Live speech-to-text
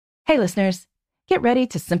Hey listeners, get ready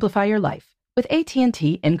to simplify your life with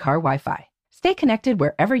AT&T in-car Wi-Fi. Stay connected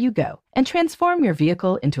wherever you go and transform your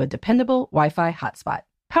vehicle into a dependable Wi-Fi hotspot.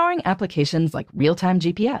 Powering applications like real-time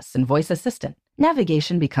GPS and voice assistant,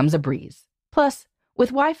 navigation becomes a breeze. Plus,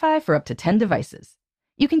 with Wi-Fi for up to 10 devices,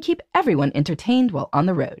 you can keep everyone entertained while on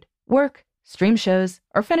the road, work, stream shows,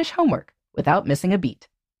 or finish homework without missing a beat.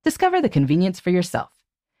 Discover the convenience for yourself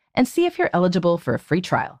and see if you're eligible for a free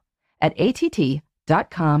trial at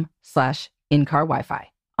att.com/in-car Wi-Fi.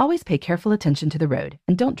 Always pay careful attention to the road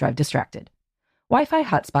and don't drive distracted. Wi-Fi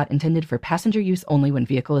hotspot intended for passenger use only when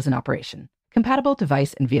vehicle is in operation. Compatible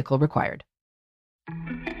device and vehicle required.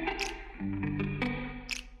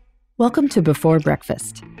 Welcome to Before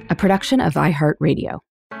Breakfast, a production of iHeartRadio.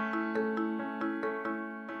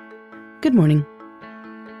 Good morning.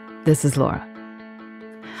 This is Laura.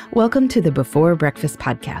 Welcome to the Before Breakfast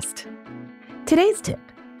podcast. Today's tip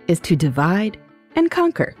is to divide and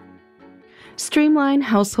conquer. Streamline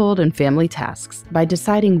household and family tasks by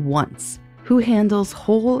deciding once who handles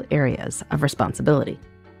whole areas of responsibility.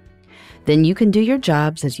 Then you can do your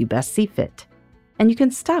jobs as you best see fit, and you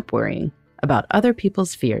can stop worrying about other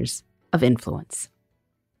people's spheres of influence.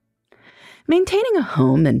 Maintaining a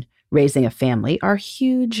home and raising a family are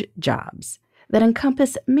huge jobs that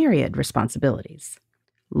encompass myriad responsibilities: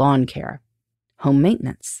 lawn care, home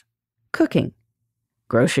maintenance, cooking,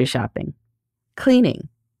 grocery shopping, cleaning,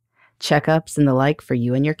 checkups and the like for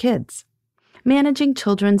you and your kids, managing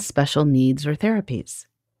children's special needs or therapies,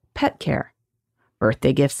 pet care,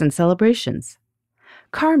 birthday gifts and celebrations,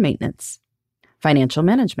 car maintenance, financial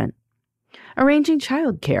management, arranging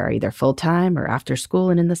childcare either full-time or after school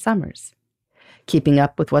and in the summers, keeping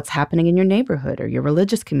up with what's happening in your neighborhood or your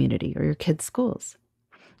religious community or your kids' schools,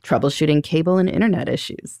 troubleshooting cable and internet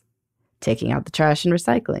issues, taking out the trash and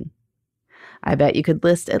recycling. I bet you could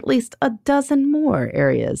list at least a dozen more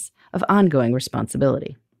areas of ongoing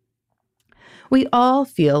responsibility. We all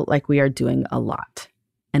feel like we are doing a lot,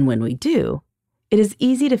 and when we do, it is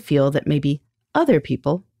easy to feel that maybe other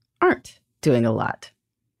people aren't doing a lot.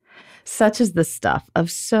 Such is the stuff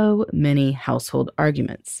of so many household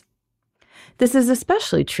arguments. This is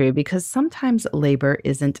especially true because sometimes labor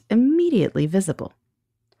isn't immediately visible.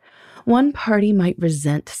 One party might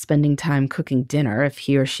resent spending time cooking dinner if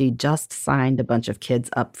he or she just signed a bunch of kids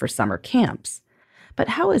up for summer camps. But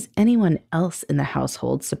how is anyone else in the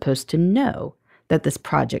household supposed to know that this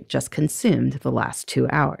project just consumed the last 2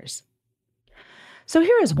 hours? So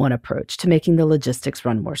here is one approach to making the logistics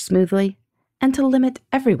run more smoothly and to limit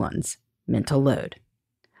everyone's mental load.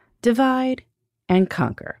 Divide and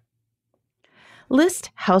conquer. List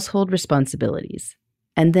household responsibilities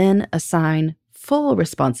and then assign full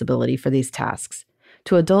responsibility for these tasks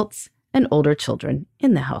to adults and older children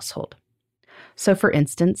in the household. So for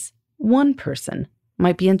instance, one person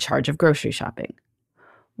might be in charge of grocery shopping.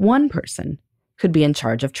 One person could be in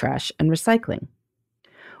charge of trash and recycling.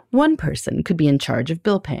 One person could be in charge of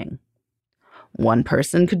bill paying. One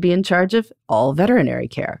person could be in charge of all veterinary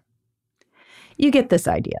care. You get this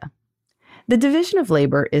idea. The division of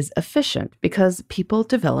labor is efficient because people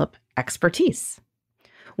develop expertise.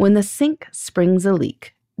 When the sink springs a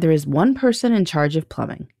leak, there is one person in charge of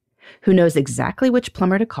plumbing who knows exactly which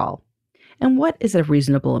plumber to call and what is a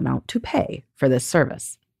reasonable amount to pay for this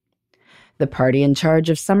service. The party in charge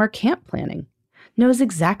of summer camp planning knows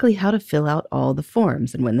exactly how to fill out all the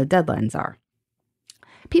forms and when the deadlines are.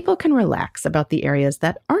 People can relax about the areas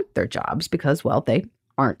that aren't their jobs because, well, they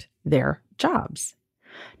aren't their jobs.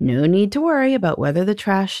 No need to worry about whether the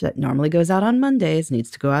trash that normally goes out on Mondays needs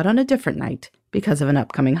to go out on a different night because of an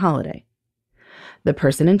upcoming holiday. The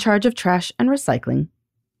person in charge of trash and recycling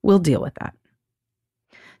will deal with that.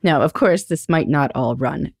 Now, of course, this might not all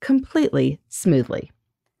run completely smoothly.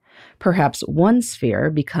 Perhaps one sphere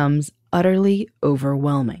becomes utterly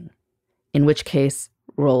overwhelming, in which case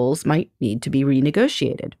roles might need to be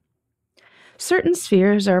renegotiated. Certain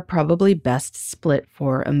spheres are probably best split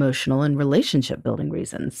for emotional and relationship building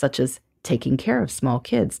reasons, such as taking care of small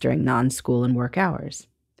kids during non-school and work hours.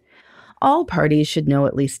 All parties should know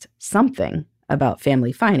at least something about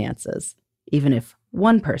family finances, even if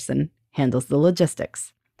one person handles the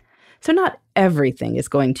logistics. So not everything is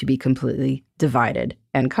going to be completely divided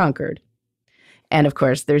and conquered. And of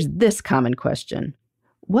course, there's this common question.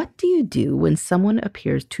 What do you do when someone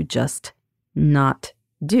appears to just not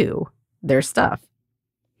do their stuff?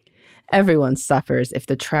 Everyone suffers if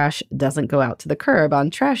the trash doesn't go out to the curb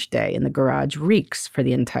on trash day and the garage reeks for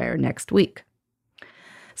the entire next week.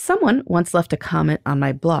 Someone once left a comment on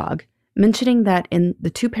my blog mentioning that the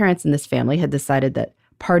two parents in this family had decided that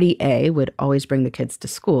Party A would always bring the kids to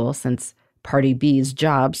school since Party B's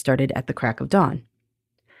job started at the crack of dawn.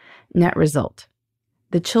 Net result: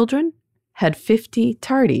 the children had 50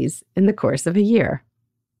 tardies in the course of a year.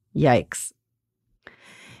 Yikes.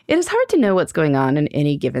 It is hard to know what's going on in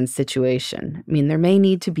any given situation. I mean, there may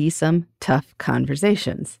need to be some tough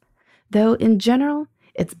conversations. Though, in general,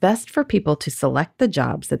 it's best for people to select the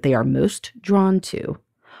jobs that they are most drawn to,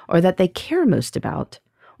 or that they care most about,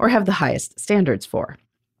 or have the highest standards for.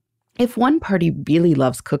 If one party really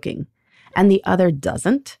loves cooking and the other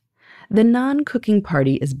doesn't, the non-cooking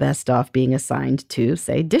party is best off being assigned to,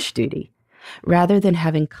 say, dish duty, rather than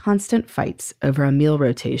having constant fights over a meal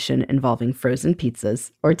rotation involving frozen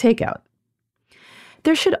pizzas or takeout.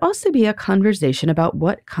 There should also be a conversation about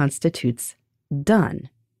what constitutes done.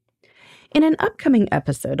 In an upcoming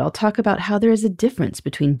episode, I'll talk about how there is a difference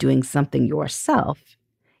between doing something yourself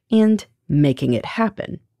and making it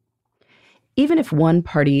happen. Even if one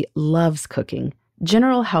party loves cooking,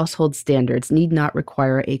 general household standards need not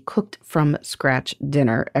require a cooked-from-scratch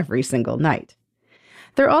dinner every single night.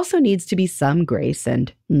 There also needs to be some grace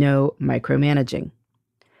and no micromanaging.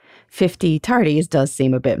 50 tardies does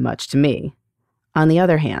seem a bit much to me. On the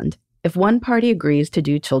other hand, if one party agrees to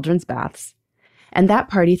do children's baths, and that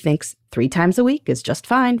party thinks 3 times a week is just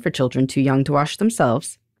fine for children too young to wash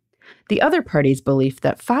themselves, the other party's belief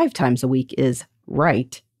that 5 times a week is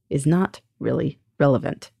right is not really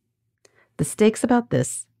relevant. The stakes about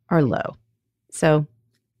this are low. So,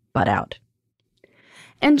 butt out.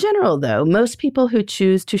 In general, though, most people who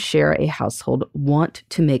choose to share a household want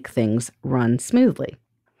to make things run smoothly.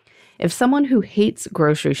 If someone who hates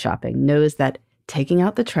grocery shopping knows that taking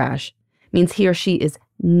out the trash means he or she is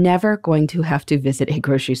never going to have to visit a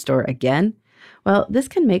grocery store again, well, this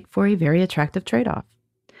can make for a very attractive trade-off.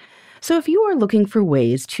 So if you are looking for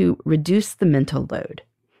ways to reduce the mental load,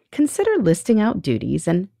 consider listing out duties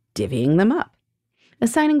and divvying them up,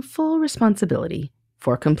 assigning full responsibility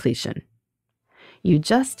for completion. You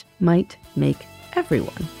just might make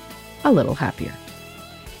everyone a little happier.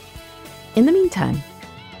 In the meantime,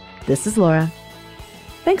 this is Laura.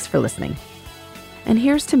 Thanks for listening. And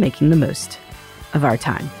here's to making the most of our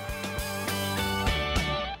time.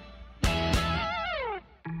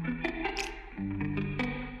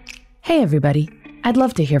 Hey, everybody. I'd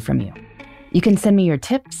love to hear from you. You can send me your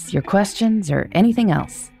tips, your questions, or anything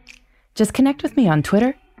else. Just connect with me on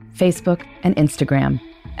Twitter, Facebook, and Instagram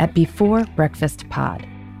at Before Breakfast Pod.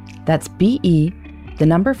 That's BE, the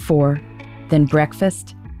number 4, then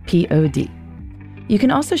breakfast, POD. You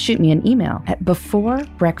can also shoot me an email at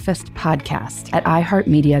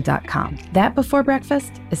beforebreakfastpodcast@iheartmedia.com. That Before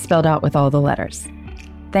Breakfast is spelled out with all the letters.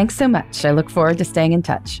 Thanks so much. I look forward to staying in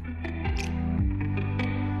touch.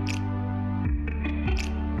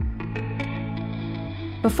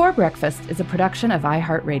 Before Breakfast is a production of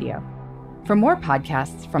iHeartRadio. For more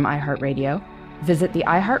podcasts from iHeartRadio, visit the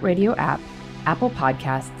iHeartRadio app, Apple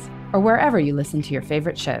Podcasts, or wherever you listen to your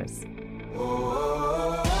favorite shows.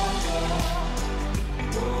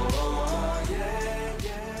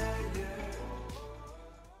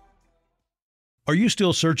 Are you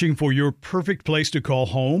still searching for your perfect place to call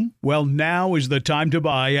home? Well, now is the time to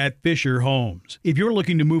buy at Fisher Homes. If you're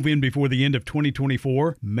looking to move in before the end of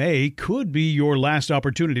 2024, May could be your last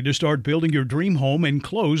opportunity to start building your dream home and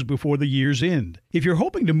close before the year's end. If you're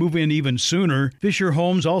hoping to move in even sooner, Fisher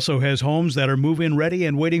Homes also has homes that are move-in ready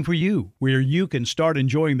and waiting for you, where you can start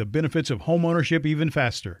enjoying the benefits of homeownership even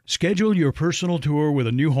faster. Schedule your personal tour with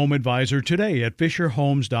a new home advisor today at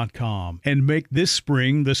FisherHomes.com and make this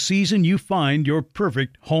spring the season you find your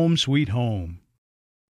perfect home sweet home.